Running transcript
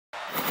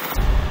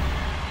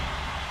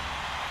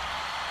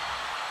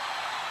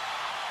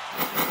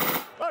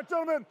right,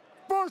 gentlemen,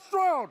 first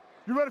round.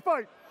 You ready to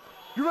fight?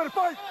 You ready to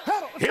fight?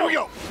 Here we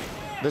go.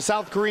 The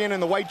South Korean in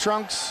the white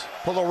trunks,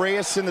 Polo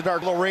Reyes in the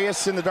dark. Polo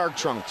Reyes in the dark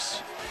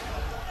trunks.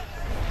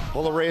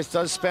 Polo Reyes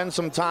does spend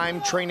some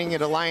time training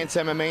at Alliance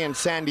MMA in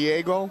San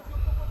Diego.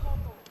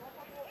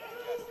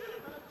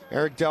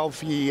 Eric Del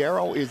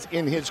Fierro is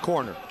in his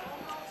corner.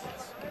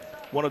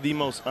 One of the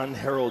most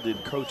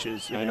unheralded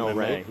coaches in MMA.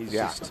 Right? He's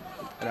just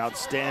an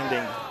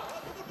outstanding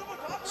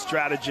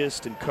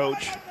strategist and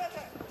coach.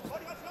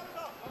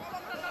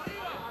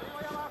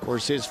 Of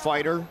course, his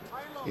fighter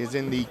is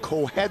in the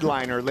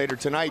co-headliner later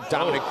tonight,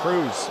 Dominic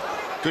Cruz.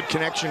 Good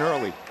connection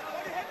early.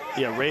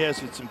 Yeah,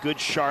 Reyes with some good,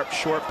 sharp,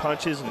 short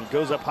punches and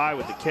goes up high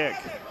with the kick.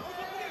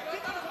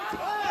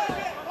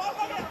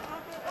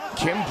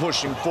 Kim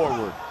pushing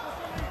forward.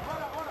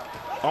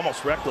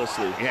 Almost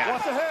recklessly. Yeah.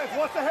 Watch the head,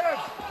 watch the head.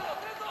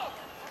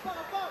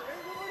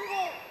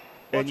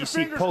 And you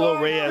see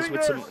Polo Reyes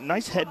with some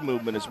nice head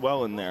movement as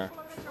well in there.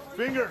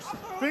 Fingers,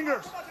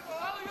 fingers.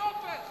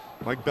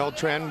 Mike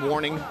Beltran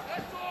warning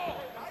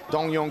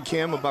Dong Yeon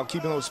Kim about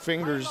keeping those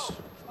fingers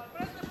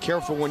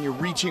careful when you're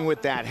reaching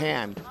with that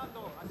hand.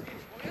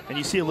 And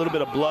you see a little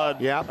bit of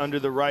blood under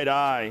the right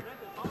eye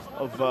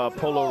of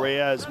Polo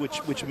Reyes,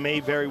 which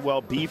may very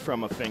well be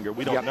from a finger.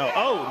 We don't know.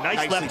 Oh,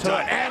 nice left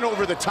hook. And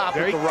over the top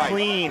very with the right.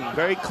 Clean,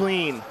 very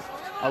clean.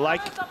 I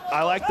like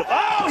the,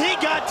 oh, he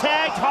got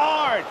tagged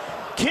hard.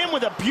 Kim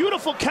with a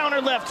beautiful counter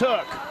left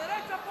hook.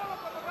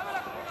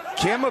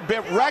 Kim a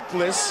bit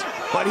reckless,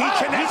 but he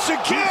connects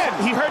again.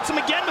 He hurts him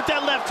again with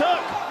that left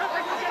hook.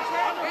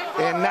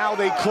 And now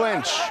they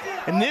clinch.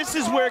 And this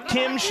is where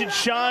Kim should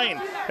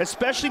shine,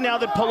 especially now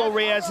that Polo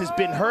Reyes has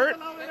been hurt.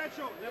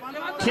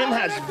 Kim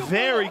has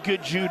very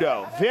good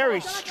judo,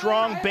 very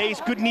strong base,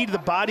 good knee to the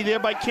body there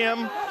by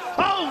Kim.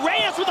 Oh,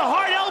 Reyes with a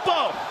hard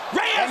elbow.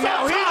 Reyes and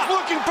now on top. He's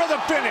looking for the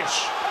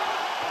finish.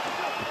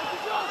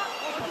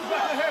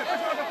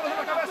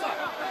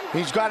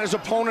 He's got his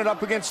opponent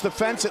up against the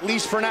fence, at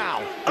least for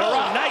now.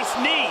 Oh, nice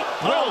knee.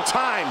 Well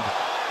timed.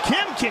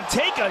 Kim can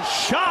take a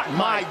shot,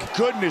 Mike. My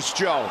goodness,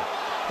 Joe.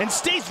 And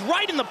stays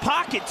right in the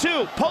pocket,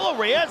 too. Polo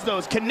Reyes, though,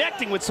 is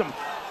connecting with some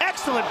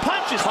excellent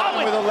punches. Caught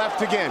him with a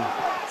left again.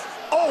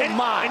 Oh,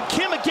 my. And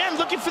Kim again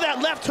looking for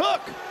that left hook.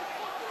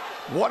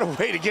 What a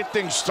way to get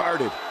things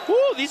started. Woo,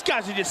 these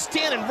guys are just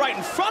standing right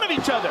in front of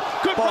each other.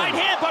 Good right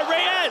hand by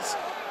Reyes.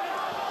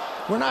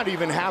 We're not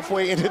even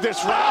halfway into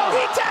this round. Oh,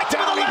 he tagged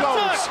down him with he a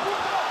left goes.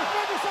 hook.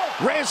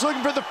 Reyes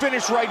looking for the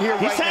finish right here,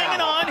 He's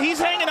hanging on. He's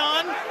hanging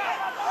on.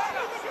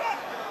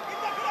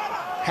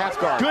 Half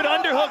guard. Good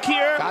underhook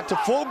here. Got to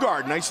full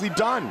guard. Nicely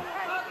done.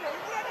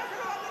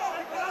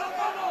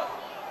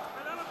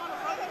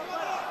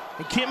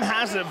 And Kim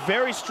has a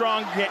very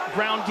strong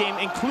ground game,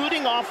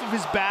 including off of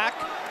his back.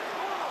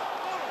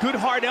 Good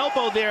hard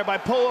elbow there by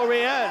Polo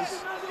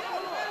Reyes.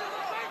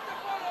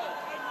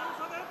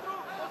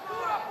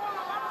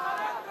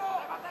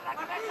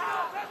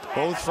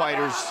 Both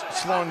fighters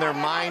slowing their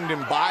mind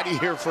and body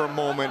here for a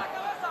moment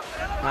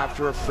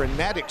after a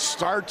frenetic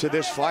start to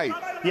this fight.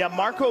 Yeah,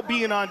 Marco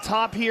being on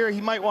top here,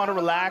 he might want to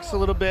relax a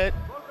little bit,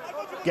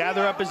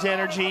 gather up his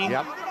energy.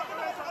 Yep.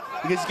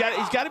 Because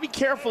he's got to be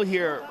careful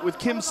here with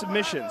Kim's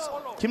submissions.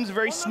 Kim's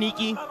very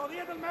sneaky,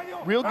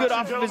 real good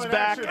off of his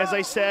back, as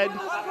I said.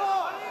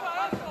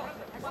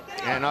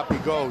 And up he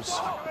goes.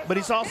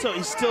 But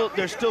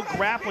they're still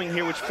grappling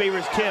here, which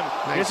favors Kim.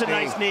 Here's a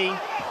nice knee.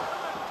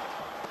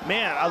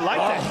 Man, I like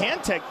the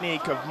hand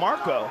technique of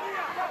Marco.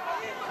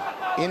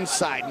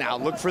 Inside now,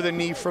 look for the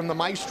knee from the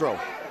maestro.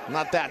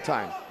 Not that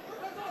time.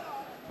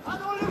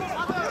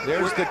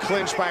 There's the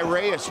clinch by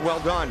Reyes, well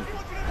done.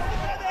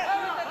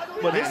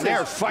 Well, and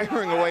they're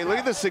firing away. Look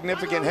at the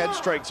significant head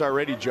strikes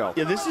already, Joe.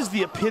 Yeah, this is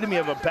the epitome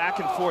of a back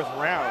and forth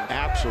round.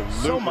 Absolutely.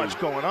 So much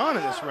going on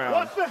in this round.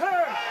 Watch the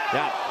head.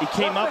 Yeah. He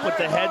came up with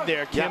the head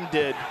there, Kim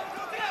did.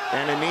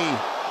 And a knee.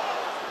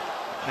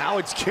 Now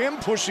it's Kim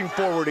pushing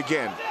forward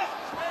again.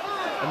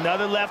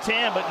 Another left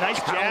hand, but nice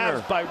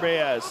jabs by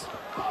Reyes.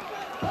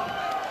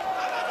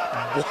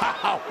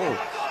 Wow.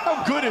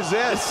 How good is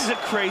this? This is a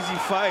crazy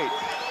fight.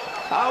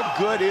 How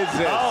good is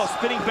this? Oh,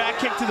 spinning back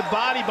kick to the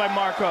body by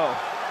Marco.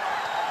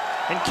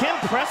 And Kim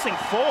pressing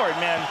forward,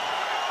 man.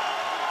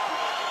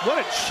 What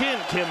a chin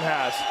Kim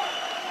has.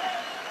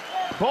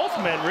 Both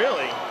men,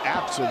 really.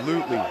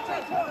 Absolutely.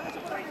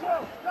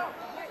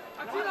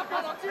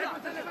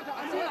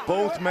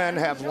 Both men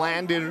have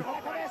landed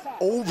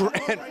over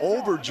and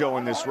over, Joe,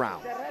 in this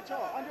round.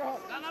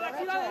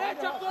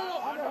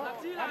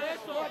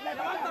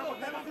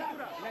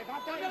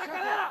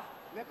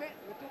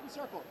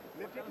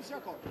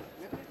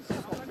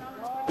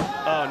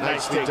 Oh,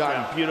 nice nicely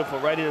done. takedown. Beautiful.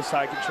 Right into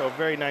side control.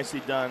 Very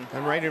nicely done.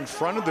 And right in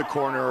front of the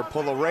corner are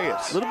Polo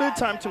Reyes. A little bit of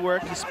time to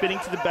work. He's spinning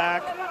to the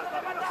back.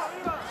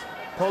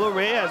 Polo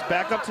Reyes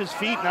back up to his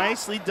feet.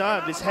 Nicely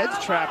done. His head's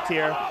trapped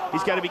here.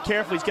 He's got to be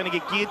careful. He's going to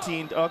get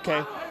guillotined.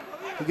 Okay.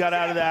 He got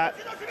out of that.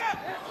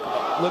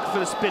 Looking for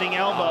the spinning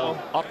elbow.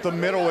 Up the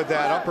middle with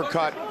that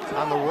uppercut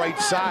on the right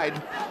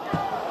side.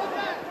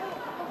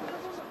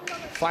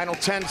 Final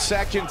 10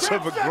 seconds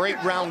of a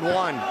great round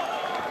one.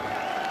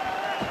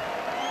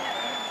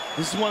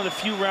 This is one of the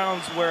few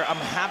rounds where I'm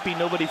happy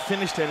nobody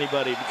finished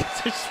anybody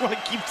because I just want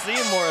to keep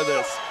seeing more of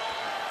this.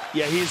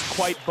 Yeah, he's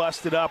quite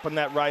busted up on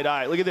that right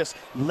eye. Look at this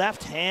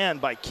left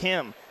hand by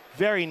Kim.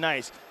 Very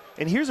nice.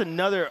 And here's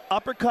another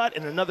uppercut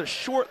and another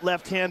short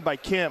left hand by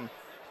Kim.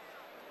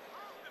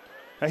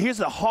 Now here's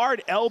the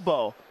hard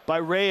elbow by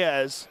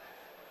Reyes,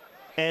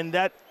 and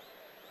that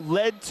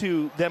led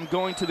to them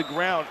going to the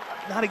ground.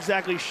 Not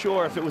exactly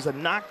sure if it was a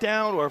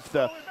knockdown or if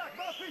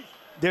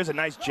there's a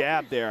nice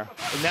jab there.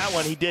 And that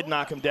one he did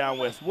knock him down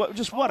with.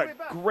 What a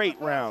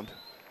great round.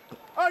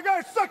 All right,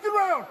 guys, second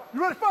round.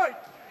 You ready to fight?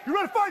 You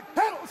ready to fight?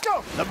 Handle, let's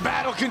go. The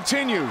battle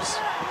continues.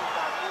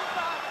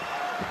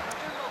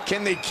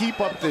 Can they keep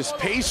up this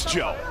pace,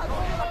 Joe?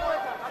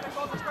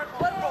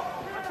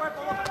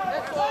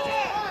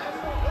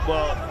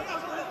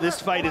 Well,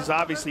 this fight is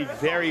obviously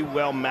very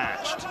well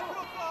matched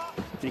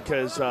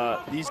because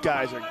these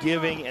guys are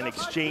giving and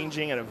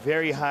exchanging at a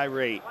very high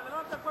rate.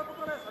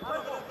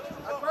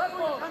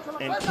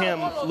 And Kim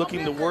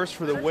looking the worse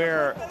for the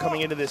wear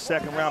coming into this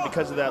second round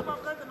because of that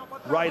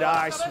right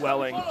eye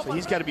swelling. So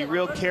he's got to be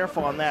real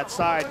careful on that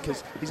side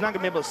because he's not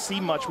going to be able to see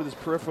much with his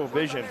peripheral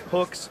vision.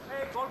 Hooks,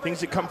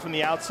 things that come from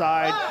the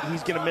outside,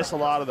 he's going to miss a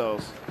lot of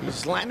those.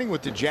 He's landing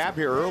with the jab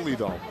here early,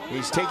 though.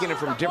 He's taking it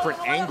from different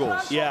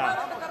angles.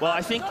 Yeah. Well,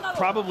 I think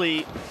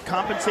probably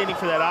compensating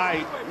for that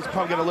eye, he's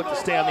probably going to look to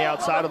stay on the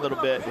outside a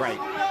little bit. Right.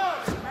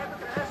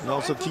 And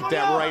also keep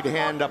that right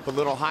hand up a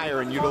little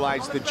higher and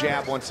utilize the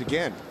jab once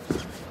again.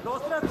 Well,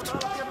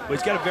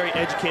 he's got a very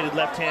educated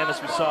left hand,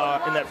 as we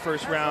saw in that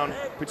first round,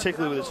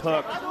 particularly with his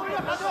hook.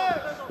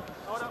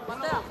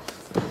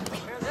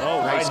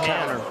 Oh, nice right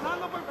counter.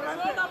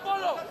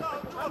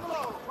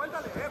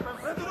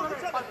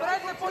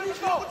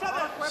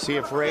 See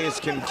if Reyes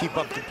can keep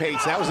up the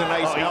pace. That was a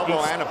nice elbow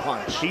and a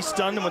punch. He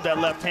stunned him with that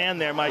left hand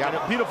there, Mike. Yep.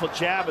 And a beautiful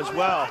jab as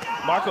well.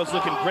 Marco's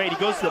looking great. He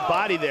goes to the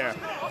body there.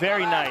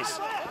 Very nice.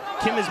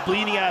 Kim is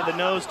bleeding out of the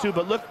nose too,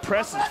 but look,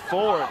 presses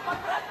forward.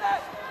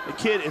 The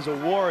kid is a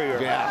warrior.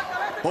 Yeah,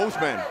 both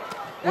men.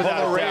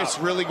 Without Polo Reyes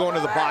really going to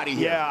the body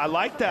here. Yeah, I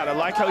like that. I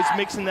like how he's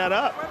mixing that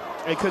up.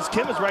 Because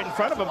Kim is right in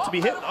front of him to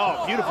be hit.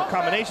 Oh, beautiful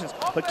combinations.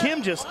 But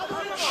Kim just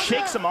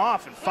shakes him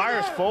off and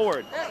fires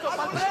forward.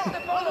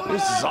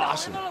 This is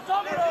awesome.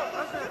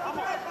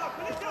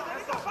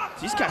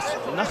 These guys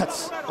are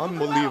nuts.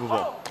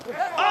 Unbelievable.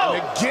 Oh!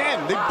 And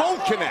again, they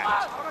both connect.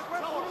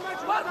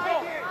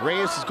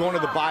 Reyes is going to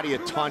the body a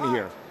ton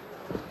here.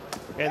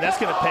 And that's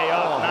going to pay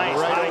off. Nice.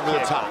 Right over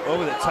kick. the top.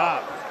 Over the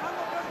top.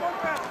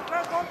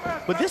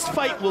 But this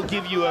fight will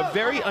give you a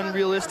very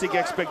unrealistic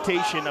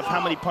expectation of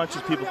how many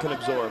punches people can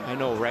absorb. I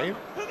know, right?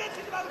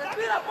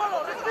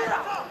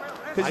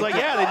 Because, like,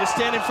 yeah, they just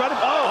stand in front of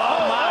him.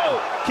 Oh,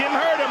 Kim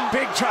hurt him.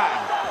 Big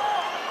time.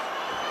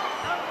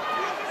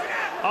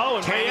 Oh,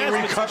 and Can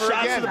Reyes with some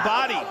shots again? to the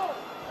body.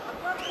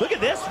 Look at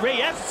this.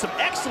 Reyes with some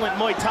excellent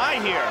Muay Thai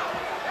here.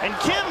 And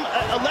Kim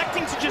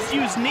electing to just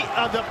use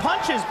the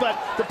punches, but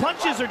the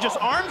punches are just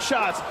arm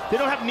shots. They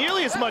don't have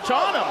nearly as much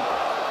on them.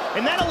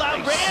 And that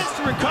allowed Reyes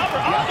to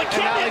recover. Oh, but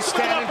Kim hits him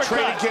with an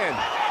uppercut. Again.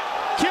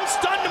 Kim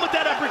stunned him with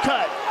that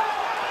uppercut.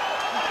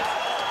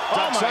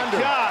 Ducks oh, my under.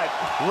 God.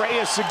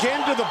 Reyes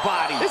again to the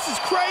body. This is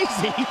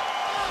crazy.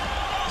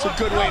 It's a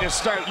good way to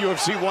start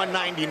UFC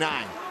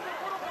 199.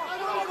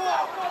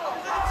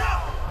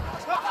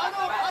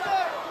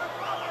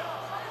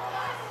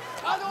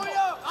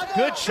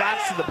 Good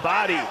shots to the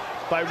body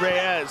by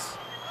Reyes.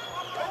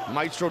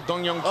 Maestro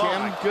Dong Young Oh,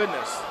 Kim my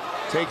goodness.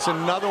 takes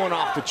another one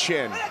off the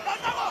chin.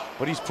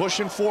 But he's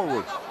pushing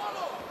forward.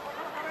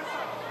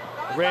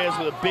 Reyes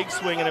with a big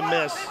swing and a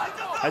miss.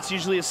 That's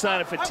usually a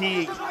sign of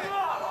fatigue. Oh,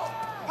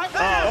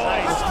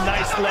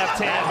 nice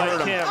left hand by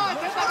Kim.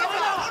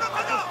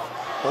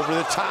 Over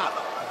the top.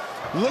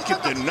 Look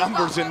at the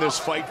numbers in this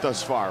fight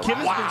thus far. Kim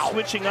has been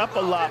switching up a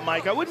lot,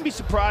 Mike. I wouldn't be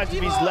surprised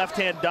if he's left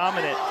hand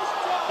dominant.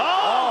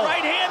 Oh,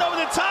 right hand over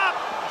the top.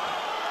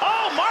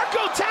 Oh,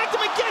 Marco tagged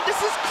him again. This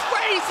is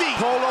crazy.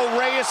 Polo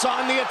Reyes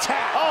on the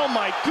attack. Oh,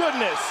 my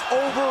goodness.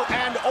 Over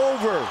and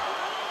over.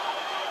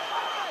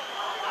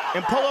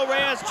 And Polo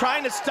Reyes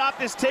trying to stop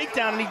this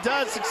takedown, and he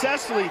does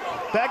successfully.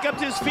 Back up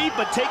to his feet,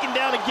 but taken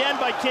down again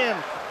by Kim.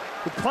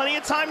 With plenty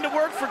of time to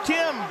work for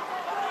Kim.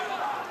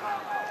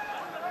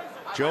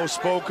 Joe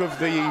spoke of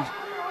the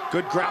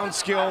good ground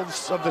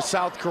skills of the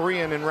South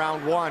Korean in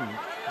round one.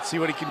 Let's see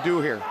what he can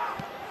do here.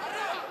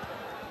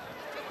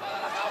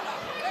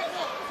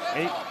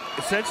 And he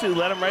essentially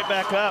let him right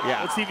back up.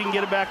 Yeah. Let's see if he can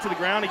get it back to the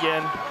ground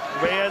again.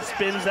 Reyes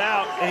spins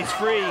out, and he's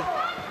free.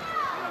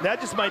 That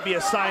just might be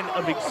a sign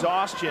of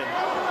exhaustion.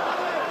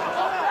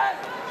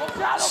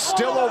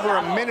 Still over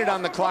a minute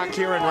on the clock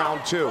here in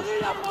round two.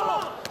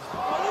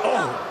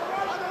 Oh.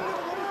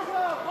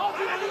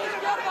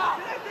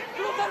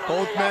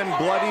 Both men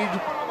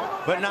bloodied,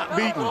 but not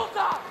beaten.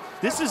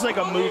 This is like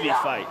a movie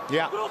fight.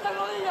 Yeah.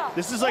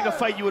 This is like a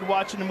fight you would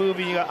watch in a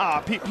movie. You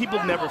go,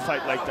 people never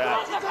fight like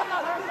that.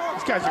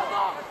 These guys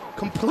are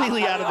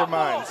completely out of their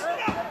minds.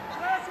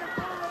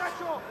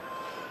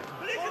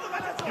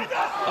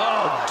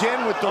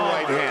 Again with the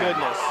right hand.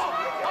 Goodness.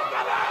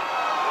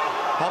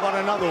 How about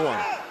another one?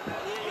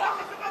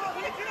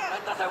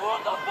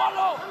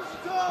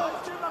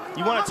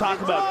 You want to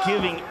talk about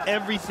giving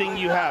everything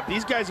you have.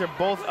 These guys are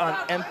both on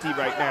empty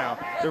right now.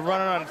 They're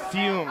running on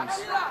fumes,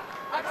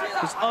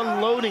 just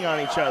unloading on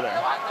each other.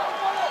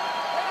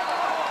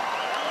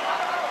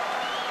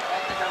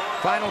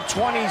 Final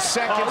 20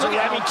 seconds of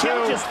round 2.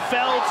 Kim just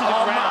fell to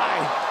the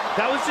ground.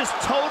 That was just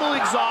total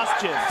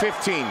exhaustion.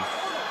 15.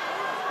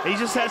 He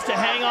just has to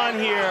hang on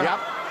here. Yep.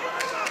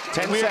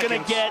 10 We're seconds.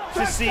 going to get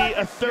to see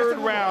a third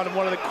round of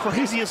one of the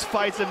craziest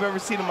fights I've ever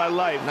seen in my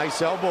life.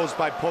 Nice elbows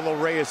by Polo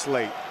Reyes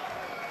late.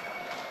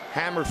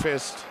 Hammer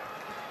fist.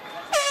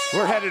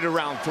 We're headed to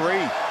round 3.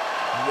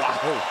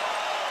 Wow.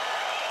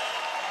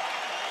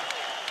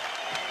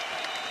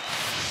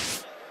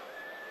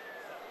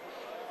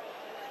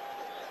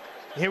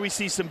 Here we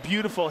see some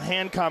beautiful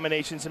hand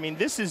combinations. I mean,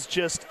 this is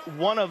just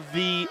one of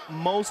the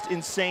most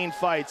insane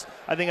fights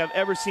I think I've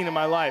ever seen in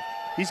my life.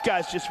 These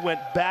guys just went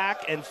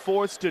back and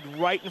forth, stood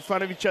right in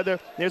front of each other.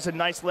 There's a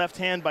nice left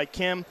hand by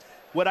Kim.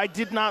 What I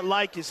did not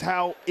like is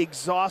how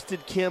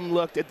exhausted Kim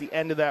looked at the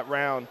end of that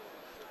round.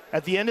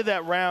 At the end of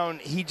that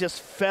round, he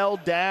just fell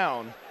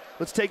down.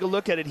 Let's take a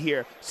look at it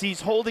here. See,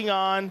 he's holding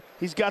on.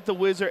 He's got the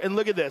whizzer. And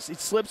look at this. He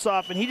slips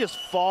off, and he just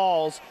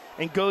falls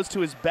and goes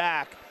to his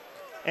back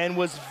and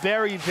was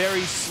very,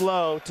 very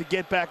slow to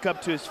get back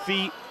up to his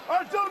feet.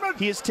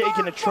 He has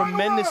taken a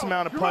tremendous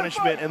amount of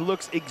punishment and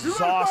looks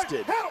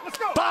exhausted.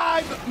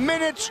 5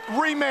 minutes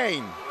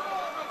remain.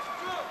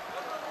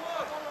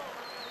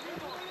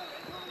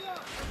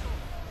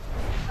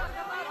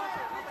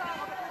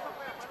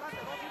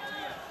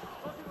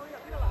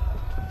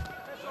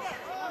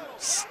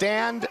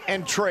 Stand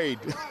and trade.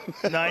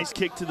 Nice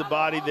kick to the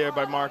body there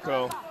by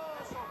Marco.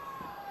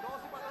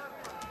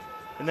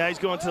 And now he's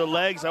going to the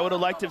legs. I would have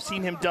liked to have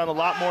seen him done a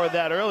lot more of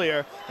that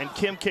earlier, and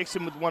Kim kicks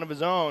him with one of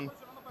his own.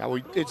 Now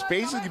it's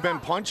basically been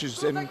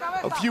punches and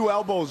a few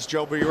elbows,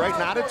 Joe, but you're right,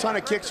 not a ton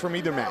of kicks from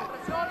either man.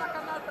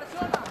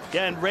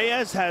 Yeah, and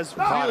Reyes has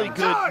really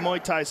good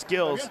Muay Thai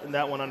skills, and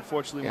that one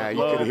unfortunately went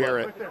low. You could hear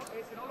it.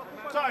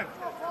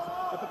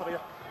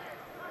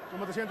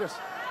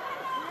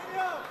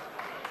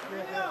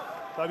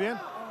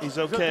 He's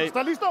okay.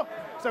 ¿Está listo?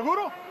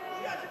 ¿Seguro?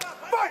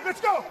 Fight,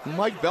 let's go!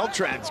 Mike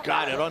Beltran's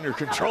got it under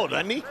control,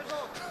 doesn't he?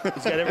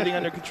 He's got everything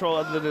under control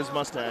other than his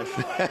mustache.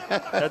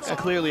 That's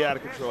clearly out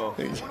of control.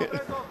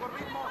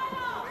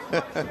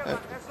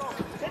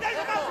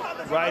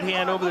 Right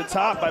hand over the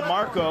top by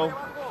Marco.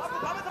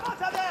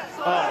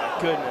 Oh, my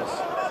goodness.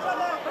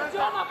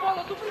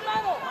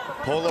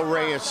 Polo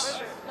Reyes.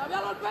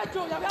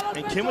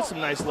 And Kim with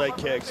some nice leg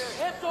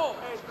kicks.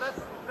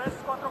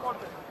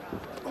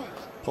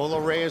 Polo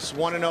Reyes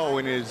 1-0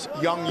 in his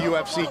young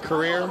UFC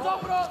career.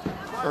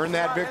 Earned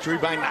that victory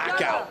by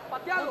knockout.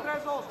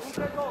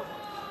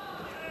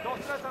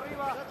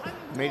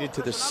 Made it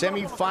to the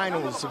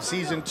semifinals of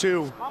season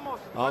 2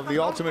 of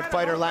The Ultimate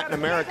Fighter Latin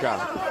America.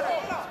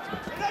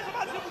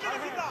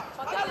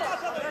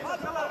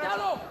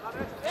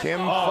 Kim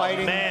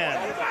fighting. Man,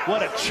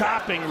 what a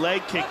chopping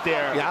leg kick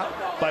there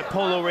by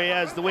Polo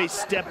Reyes. The way he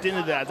stepped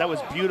into that, that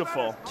was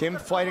beautiful. Kim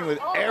fighting with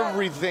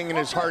everything in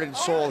his heart and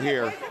soul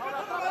here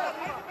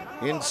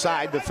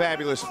inside the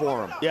fabulous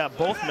forum. Yeah,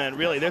 both men,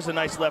 really. There's a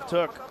nice left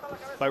hook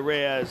by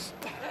Reyes,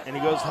 and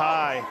he goes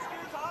high.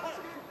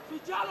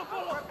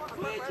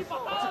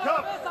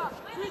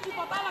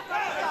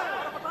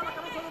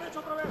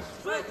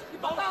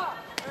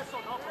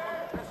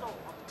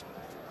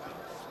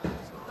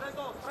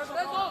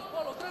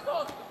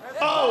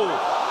 Oh!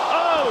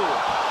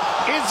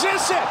 Is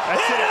this it?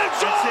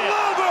 That's all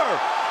over!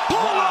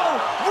 Polo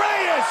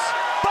Reyes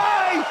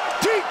by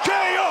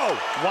TKO!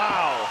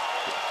 Wow.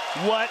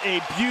 What a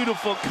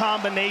beautiful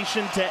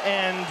combination to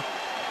end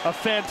a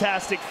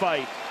fantastic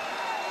fight.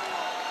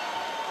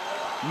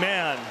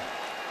 Man.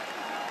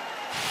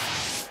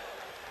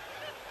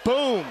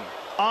 Boom,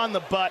 on the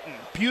button.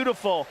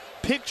 Beautiful,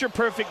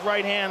 picture-perfect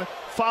right hand,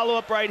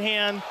 follow-up right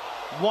hand,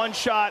 one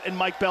shot, and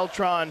Mike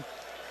Beltran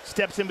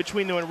steps in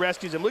between them and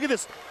rescues him. Look at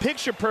this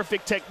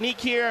picture-perfect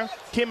technique here.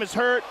 Kim is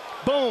hurt.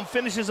 Boom,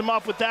 finishes him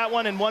off with that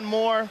one and one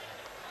more.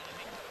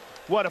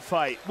 What a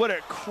fight. What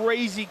a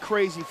crazy,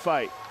 crazy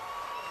fight.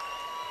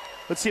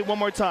 Let's see it one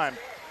more time.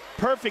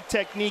 Perfect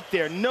technique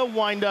there. No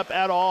wind-up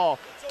at all.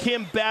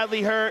 Kim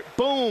badly hurt.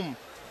 Boom.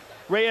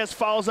 Reyes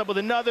follows up with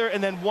another,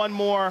 and then one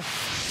more.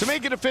 To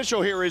make it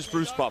official, here is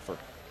Bruce Buffer.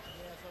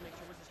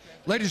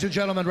 Ladies and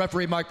gentlemen,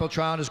 referee Mike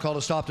Beltran has called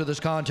a stop to this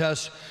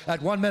contest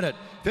at 1 minute,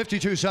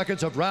 52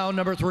 seconds of round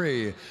number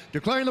 3.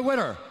 Declaring the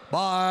winner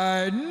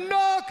by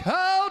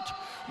knockout,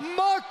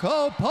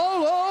 Marco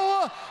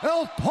Polo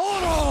El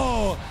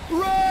Polo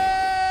Reyes.